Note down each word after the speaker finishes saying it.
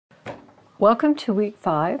Welcome to week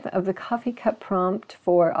 5 of the Coffee Cup prompt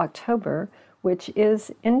for October, which is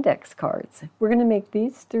index cards. We're going to make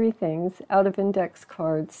these 3 things out of index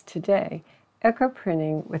cards today, echo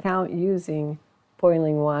printing without using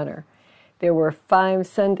boiling water. There were 5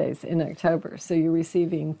 Sundays in October, so you're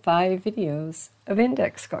receiving 5 videos of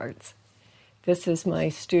index cards. This is my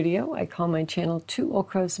studio. I call my channel Two Old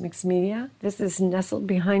Crows Mixed Media. This is nestled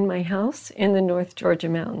behind my house in the North Georgia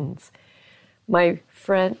mountains. My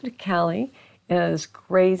friend Callie is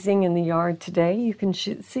grazing in the yard today. You can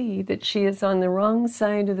see that she is on the wrong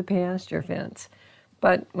side of the pasture fence,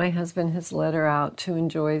 but my husband has let her out to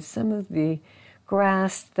enjoy some of the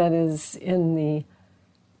grass that is in the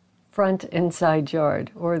front inside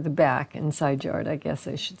yard, or the back inside yard, I guess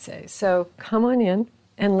I should say. So come on in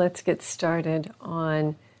and let's get started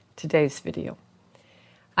on today's video.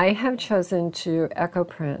 I have chosen to echo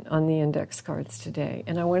print on the index cards today,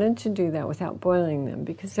 and I wanted to do that without boiling them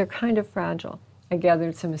because they're kind of fragile. I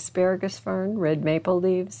gathered some asparagus fern, red maple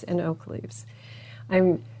leaves, and oak leaves.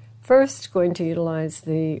 I'm first going to utilize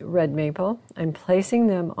the red maple. I'm placing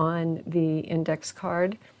them on the index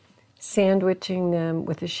card, sandwiching them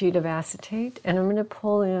with a sheet of acetate, and I'm going to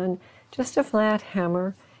pull in just a flat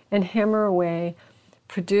hammer and hammer away,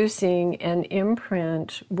 producing an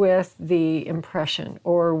imprint with the impression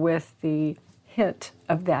or with the hit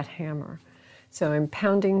of that hammer. So I'm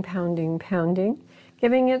pounding, pounding, pounding,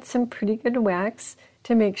 giving it some pretty good wax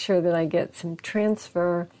to make sure that I get some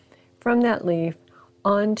transfer from that leaf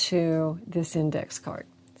onto this index card.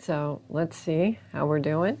 So let's see how we're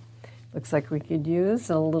doing. Looks like we could use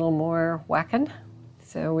a little more whacking.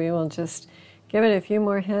 So we will just give it a few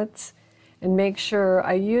more hits and make sure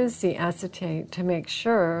I use the acetate to make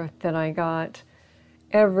sure that I got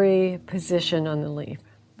every position on the leaf,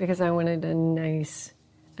 because I wanted a nice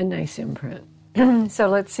imprint. So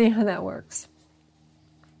let's see how that works.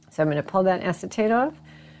 So I'm going to pull that acetate off,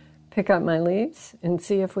 pick up my leaves, and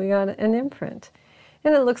see if we got an imprint.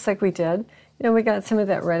 And it looks like we did. You know, we got some of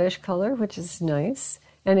that reddish color, which is nice,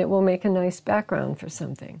 and it will make a nice background for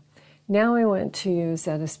something. Now I want to use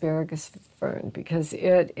that asparagus fern because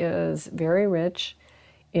it is very rich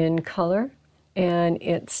in color and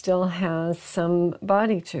it still has some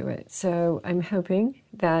body to it. So I'm hoping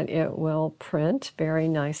that it will print very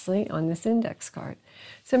nicely on this index card.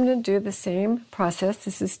 So I'm going to do the same process.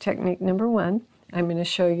 This is technique number 1. I'm going to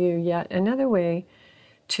show you yet another way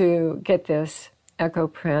to get this echo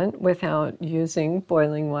print without using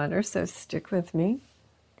boiling water, so stick with me.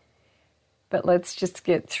 But let's just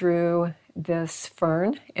get through this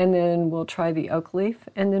fern, and then we'll try the oak leaf,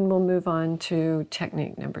 and then we'll move on to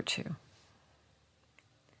technique number 2.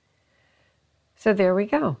 So there we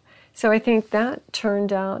go. So I think that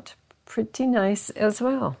turned out pretty nice as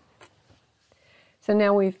well. So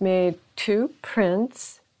now we've made 2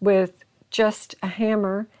 prints with just a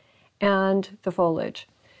hammer and the foliage.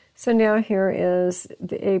 So now here is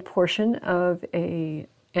a portion of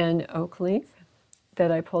an oak leaf that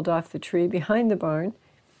I pulled off the tree behind the barn.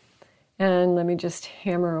 And let me just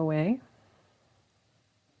hammer away.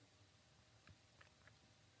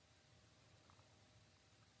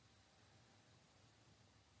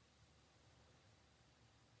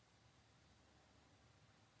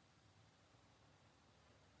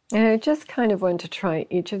 And I just kind of want to try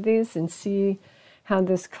each of these and see how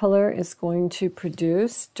this color is going to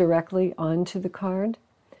produce directly onto the card.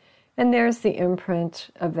 And there's the imprint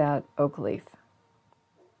of that oak leaf.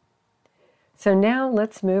 So now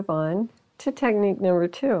let's move on to technique number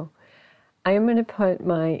 2. I am going to put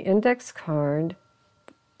my index card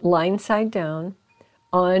line side down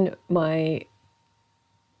on my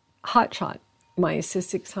hot shot, my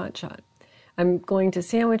Cis6 hot shot. I'm going to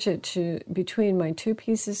sandwich it between my 2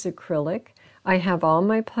 pieces of acrylic. I have all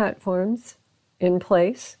my platforms in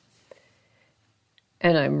place,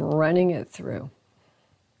 and I'm running it through.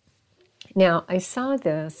 Now, I saw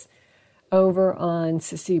this over on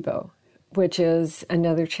Sasibo, which is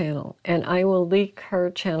another channel, and I will link her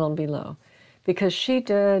channel below because she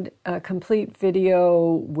did a complete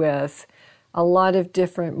video with a lot of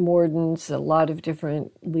different mordants, a lot of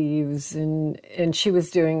different leaves, and she was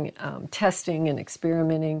doing testing and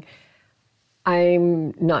experimenting.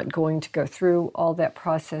 I'm not going to go through all that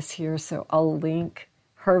process here, so I'll link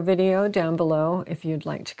her video down below if you'd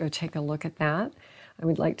like to go take a look at that. I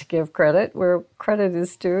would like to give credit where credit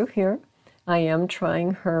is due here. I am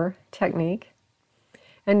trying her technique.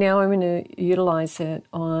 And now I'm going to utilize it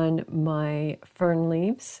on my fern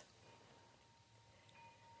leaves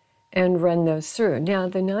and run those through. Now,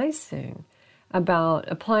 the nice thing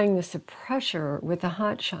about applying this pressure with a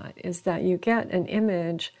hot shot is that you get an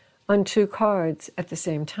image on 2 cards at the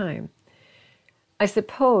same time. I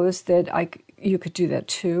suppose that you could do that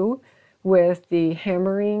too with the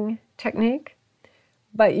hammering technique,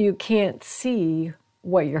 but you can't see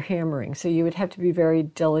what you're hammering. So you would have to be very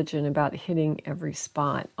diligent about hitting every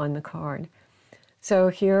spot on the card. So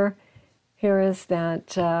here is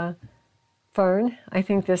that fern. I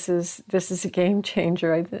think this is a game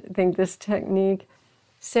changer. I think this technique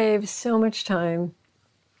saves so much time,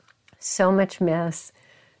 so much mess,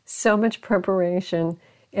 so much preparation,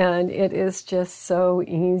 and it is just so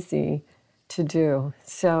easy to do.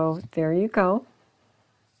 So there you go.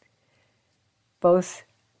 Both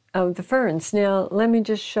of the ferns. Now let me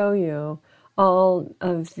just show you all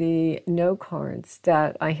of the note cards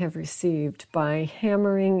that I have received by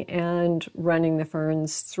hammering and running the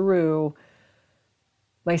ferns through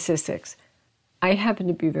my Sistrix. I happen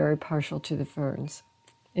to be very partial to the ferns.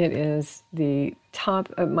 It is the top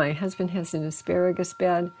of, my husband has an asparagus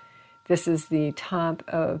bed. This is the top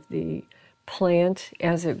of the plant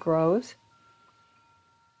as it grows.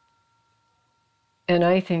 And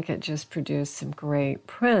I think it just produced some great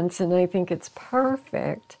prints, and I think it's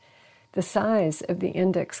perfect. The size of the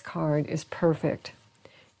index card is perfect.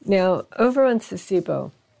 Now, over on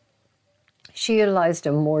Sasibo, she utilized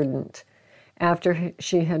a mordant after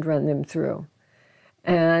she had run them through.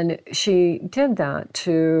 And she did that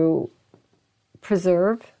to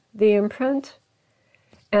preserve the imprint,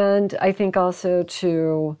 and I think also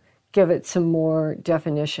to give it some more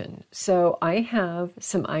definition. So I have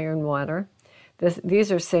some iron water.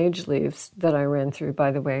 These are sage leaves that I ran through, by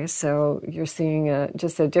the way. So you're seeing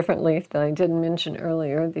just a different leaf that I didn't mention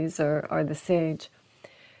earlier. These are the sage.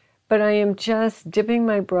 But I am just dipping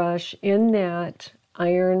my brush in that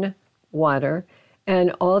iron water.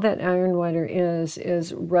 And all that iron water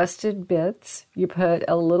is rusted bits. You put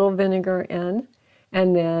a little vinegar in,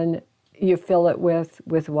 and then you fill it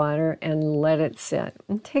with water and let it sit.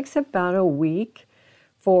 It takes about a week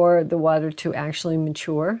for the water to actually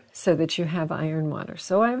mature so that you have iron water.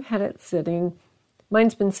 So I've had it sitting,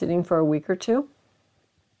 mine's been sitting for a week or two.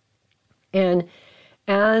 And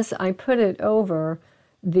as I put it over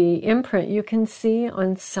the imprint, you can see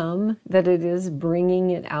on some that it is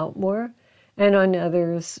bringing it out more, and on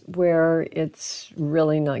others where it's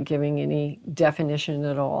really not giving any definition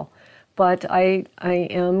at all. But I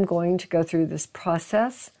am going to go through this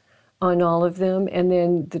process on all of them, and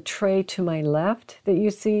then the tray to my left that you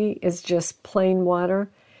see is just plain water,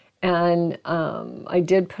 and I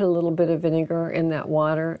did put a little bit of vinegar in that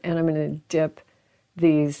water, and I'm going to dip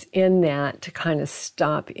these in that to kind of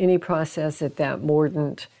stop any process that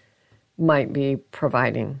mordant might be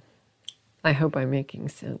providing. I hope I'm making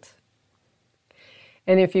sense.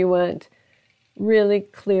 And if you want really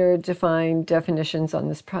clear, defined definitions on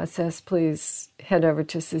this process, please head over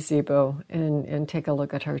to Sasibo and take a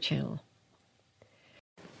look at her channel.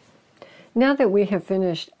 Now that we have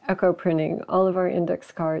finished echo printing all of our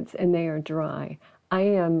index cards and they are dry, I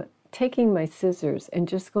am taking my scissors and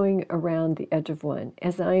just going around the edge of one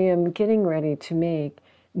as I am getting ready to make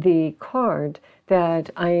the card that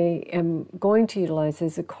I am going to utilize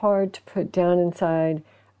as a card to put down inside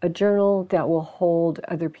a journal that will hold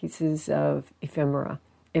other pieces of ephemera,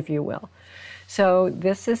 if you will. So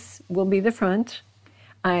this will be the front.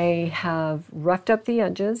 I have roughed up the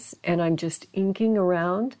edges, and I'm just inking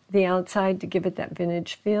around the outside to give it that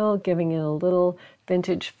vintage feel, giving it a little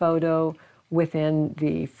vintage photo within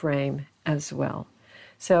the frame as well.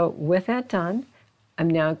 So with that done, I'm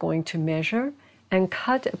now going to measure and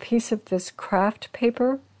cut a piece of this craft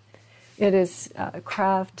paper. It is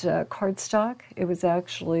craft cardstock. It was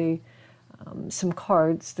actually some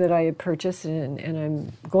cards that I had purchased, and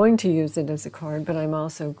I'm going to use it as a card, but I'm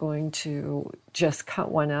also going to just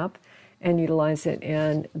cut one up and utilize it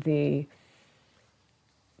in the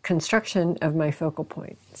construction of my focal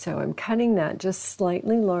point. So I'm cutting that just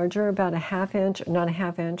slightly larger, about a half inch, not a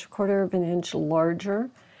half inch, quarter of an inch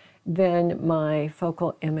larger than my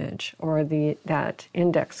focal image, or that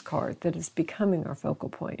index card that is becoming our focal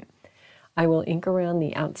point. I will ink around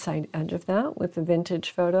the outside edge of that with the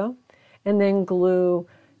vintage photo, and then glue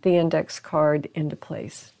the index card into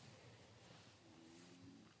place.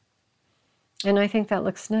 And I think that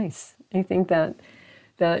looks nice. I think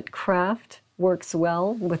that craft works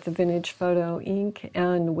well with the vintage photo ink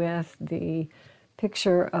and with the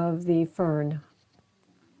picture of the fern.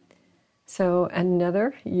 So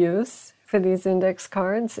another use for these index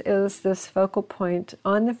cards is this focal point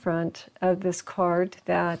on the front of this card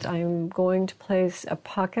that I'm going to place a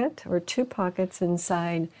pocket or two pockets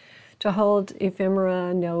inside to hold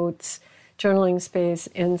ephemera, notes, journaling space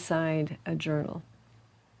inside a journal.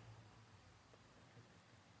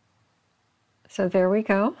 So there we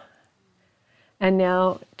go. And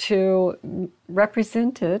now to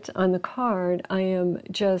represent it on the card, I am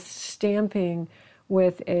just stamping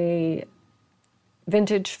with a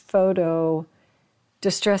vintage photo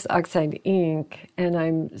distress oxide ink, and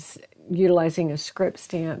I'm utilizing a script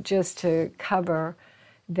stamp just to cover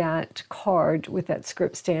that card with that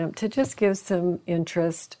script stamp to just give some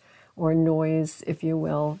interest or noise, if you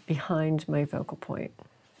will, behind my focal point.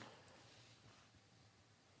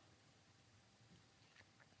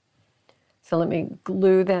 So let me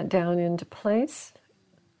glue that down into place.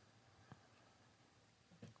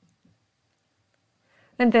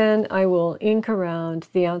 And then I will ink around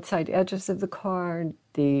the outside edges of the card,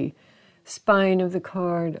 the spine of the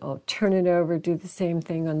card. I'll turn it over, do the same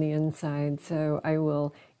thing on the inside. So I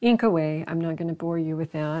will ink away. I'm not going to bore you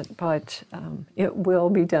with that, but it will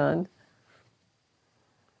be done.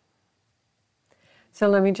 So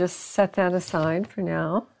let me just set that aside for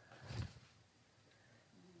now.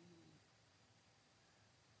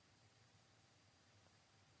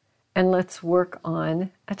 And let's work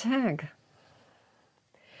on a tag.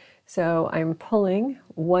 So I'm pulling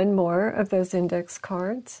one more of those index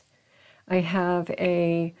cards. I have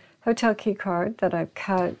a hotel key card that I've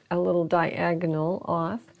cut a little diagonal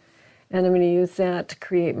off, and I'm going to use that to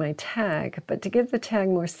create my tag. But to give the tag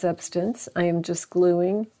more substance, I am just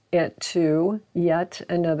gluing it to yet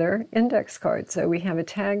another index card. So we have a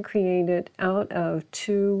tag created out of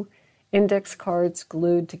two index cards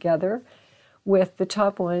glued together, with the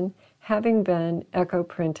top one having been echo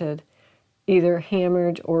printed, either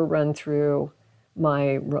hammered or run through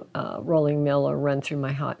my rolling mill or run through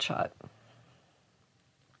my hot shot.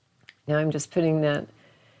 Now I'm just putting that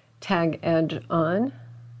tag edge on,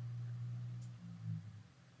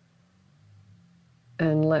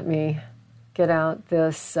 and let me get out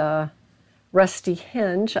this rusty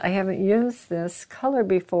hinge. I haven't used this color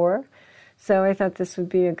before, so I thought this would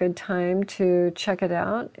be a good time to check it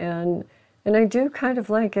out, and I do kind of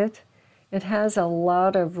like it. It has a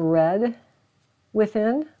lot of red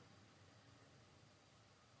within.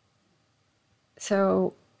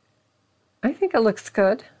 So I think it looks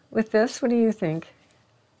good with this. What do you think?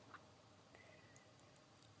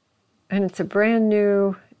 And it's a brand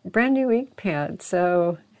new ink pad,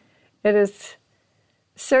 so it is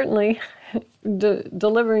certainly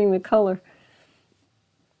delivering the color.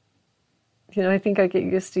 You know, I think I get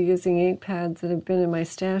used to using ink pads that have been in my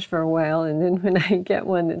stash for a while, and then when I get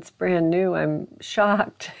one that's brand new, I'm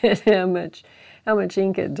shocked at how much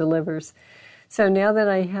ink it delivers. So now that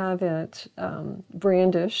I have it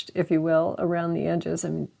brandished, if you will, around the edges,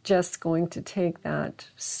 I'm just going to take that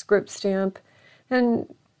script stamp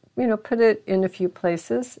and, you know, put it in a few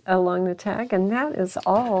places along the tag, and that is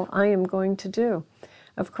all I am going to do.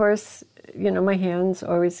 Of course, you know, my hands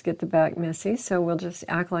always get the back messy, so we'll just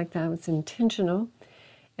act like that was intentional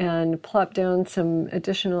and plop down some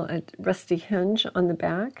additional rusty hinge on the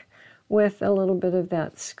back with a little bit of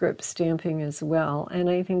that script stamping as well. And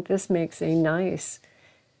I think this makes a nice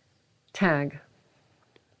tag.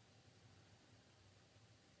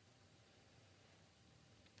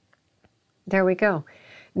 There we go.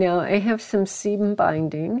 Now I have some seam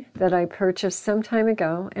binding that I purchased some time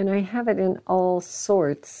ago, and I have it in all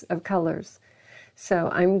sorts of colors. So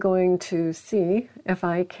I'm going to see if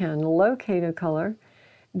I can locate a color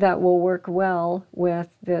that will work well with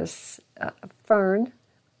this fern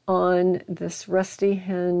on this rusty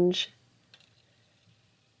hinge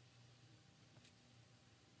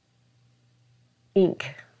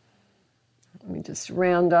ink. Let me just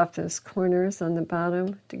round off those corners on the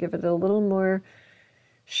bottom to give it a little more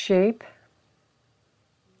shape.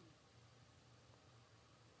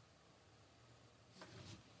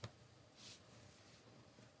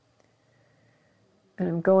 And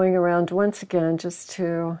I'm going around once again just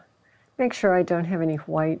to make sure I don't have any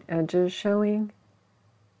white edges showing.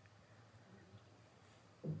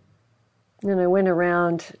 And I went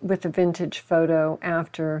around with a vintage photo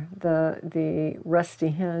after the rusty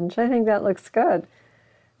hinge. I think that looks good,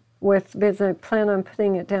 because I plan on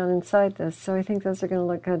putting it down inside this, so I think those are going to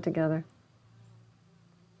look good together.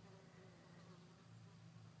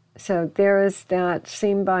 So there is that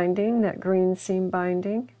seam binding, that green seam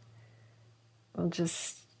binding. We'll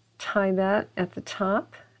just tie that at the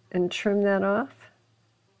top and trim that off.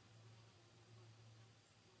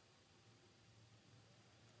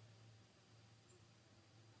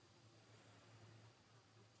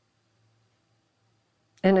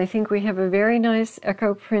 And I think we have a very nice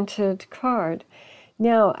echo-printed card.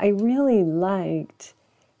 Now, I really liked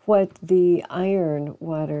what the iron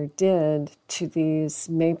water did to these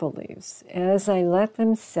maple leaves. As I let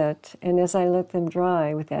them sit and as I let them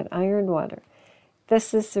dry with that iron water,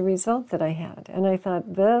 this is the result that I had. And I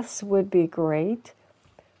thought this would be great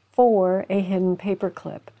for a hidden paper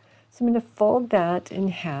clip. So I'm going to fold that in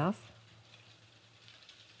half.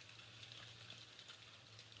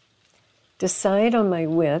 Decide on my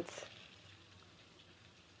width.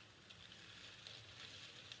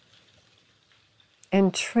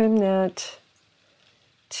 And trim that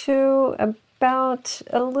to about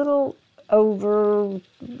a little over,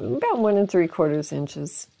 about 1 3/4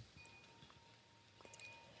 inches.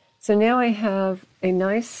 So now I have a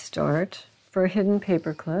nice start for a hidden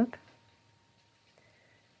paper clip.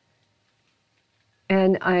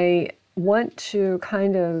 And I want to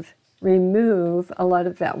kind of remove a lot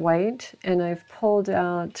of that white, and I've pulled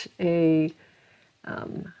out a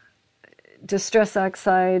Distress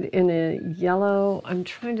Oxide in a yellow. I'm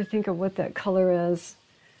trying to think of what that color is.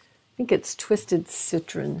 I think it's Twisted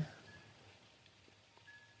Citron.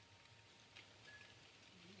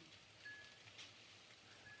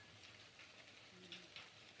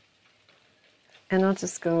 And I'll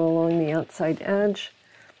just go along the outside edge.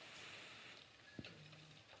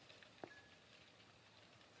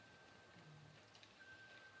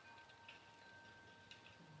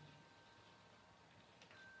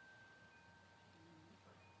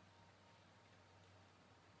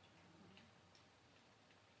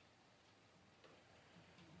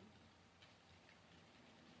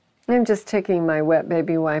 I'm just taking my wet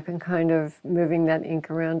baby wipe and kind of moving that ink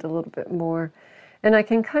around a little bit more. And I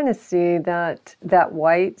can kind of see that that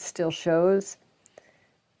white still shows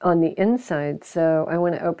on the inside. So I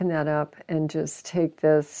want to open that up and just take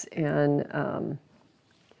this and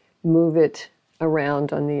move it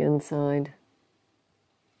around on the inside.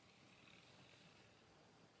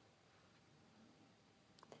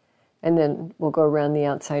 And then we'll go around the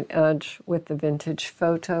outside edge with the vintage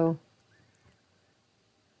photo,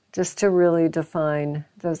 just to really define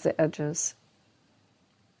those edges.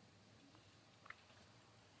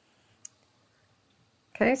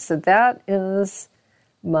 Okay, so that is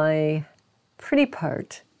my pretty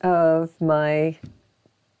part of my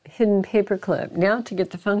hidden paper clip. Now to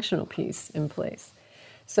get the functional piece in place.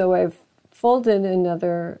 So I've folded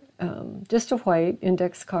another, just a white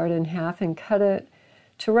index card in half and cut it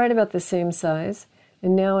to right about the same size.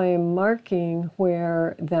 And now I am marking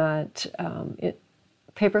where that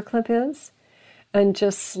paper clip is, and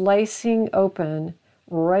just slicing open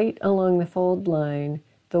right along the fold line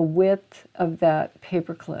the width of that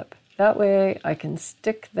paper clip. That way I can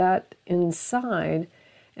stick that inside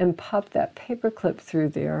and pop that paper clip through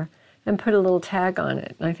there and put a little tag on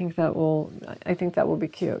it. I think that will be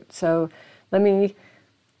cute. So let me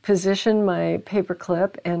position my paper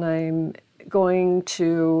clip, and I'm going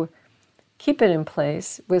to keep it in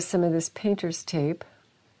place with some of this painter's tape.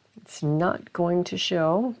 It's not going to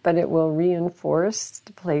show, but it will reinforce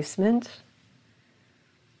the placement.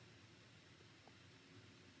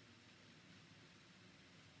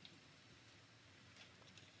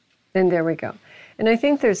 And there we go. And I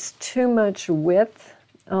think there's too much width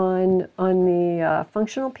on the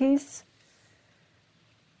functional piece,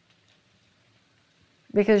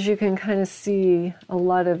 because you can kind of see a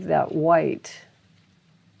lot of that white.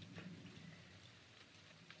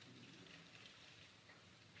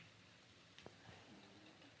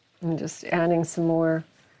 I'm just adding some more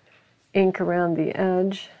ink around the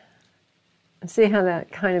edge. And see how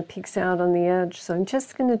that kind of peeks out on the edge? So I'm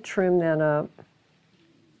just going to trim that up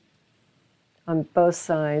on both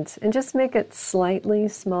sides and just make it slightly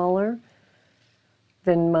smaller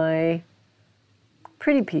than my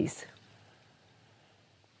pretty piece.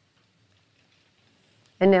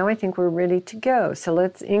 And now I think we're ready to go. So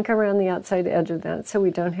let's ink around the outside edge of that so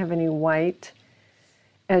we don't have any white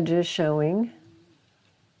edges showing.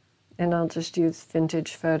 And I'll just use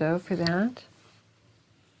vintage photo for that.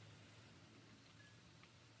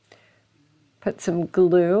 Put some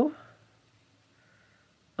glue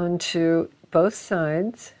onto both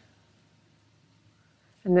sides.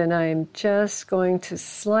 And then I'm just going to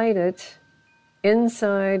slide it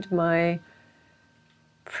inside my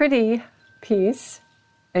pretty piece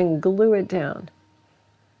and glue it down.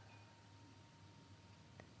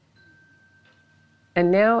 And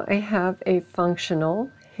now I have a functional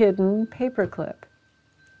hidden paper clip.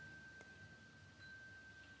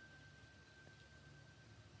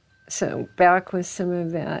 So back with some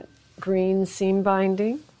of that green seam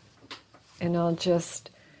binding, and I'll just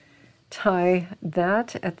tie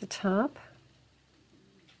that at the top.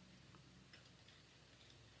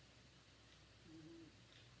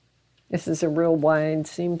 This is a real wide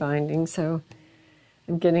seam binding, so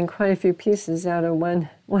I'm getting quite a few pieces out of one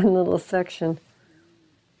little section.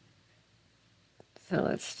 So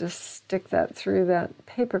let's just stick that through that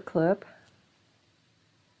paper clip.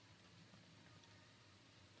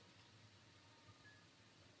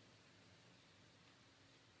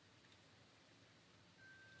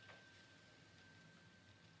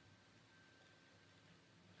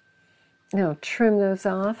 Now trim those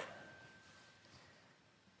off.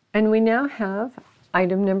 And we now have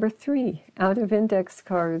item number 3 out of index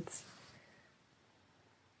cards.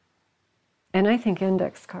 And I think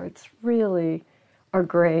index cards really are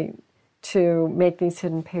great to make these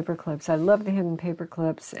hidden paper clips. I love the hidden paper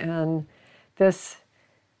clips, and this,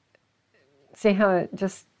 see how it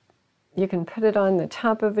just, you can put it on the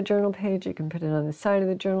top of a journal page, you can put it on the side of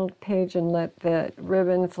the journal page and let the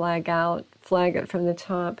ribbon flag it from the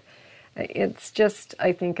top. It's just,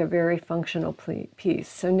 I think, a very functional piece.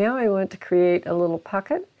 So now I want to create a little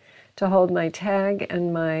pocket to hold my tag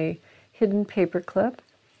and my hidden paper clip.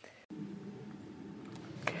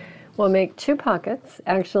 We'll make 2 pockets,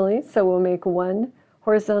 actually, so we'll make one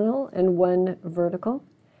horizontal and one vertical,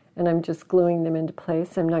 and I'm just gluing them into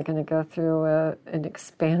place. I'm not going to go through an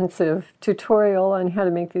expansive tutorial on how to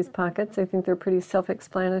make these pockets. I think they're pretty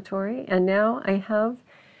self-explanatory. And now I have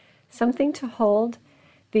something to hold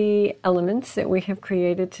the elements that we have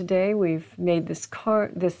created today. We've made this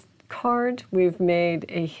card, we've made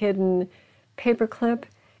a hidden paper clip,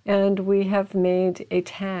 and we have made a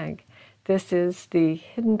tag. This is the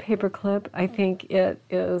hidden paper clip. I think it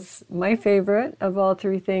is my favorite of all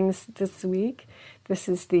 3 things this week. This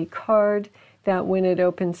is the card that when it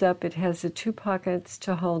opens up, it has the 2 pockets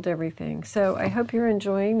to hold everything. So I hope you're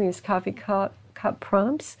enjoying these coffee cup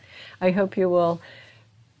prompts. I hope you will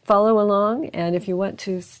follow along, and if you want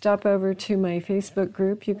to stop over to my Facebook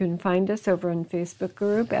group, you can find us over on Facebook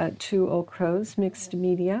group at 2 Old Crows Mixed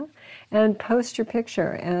Media, and post your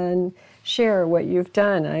picture and share what you've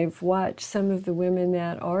done. I've watched some of the women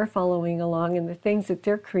that are following along, and the things that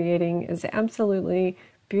they're creating is absolutely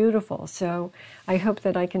beautiful. So I hope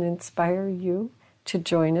that I can inspire you to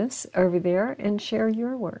join us over there and share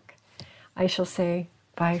your work. I shall say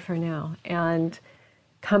bye for now, and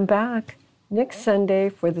come back next Sunday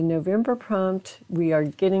for the November prompt. We are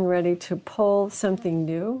getting ready to pull something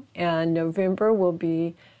new, and November will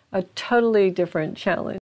be a totally different challenge.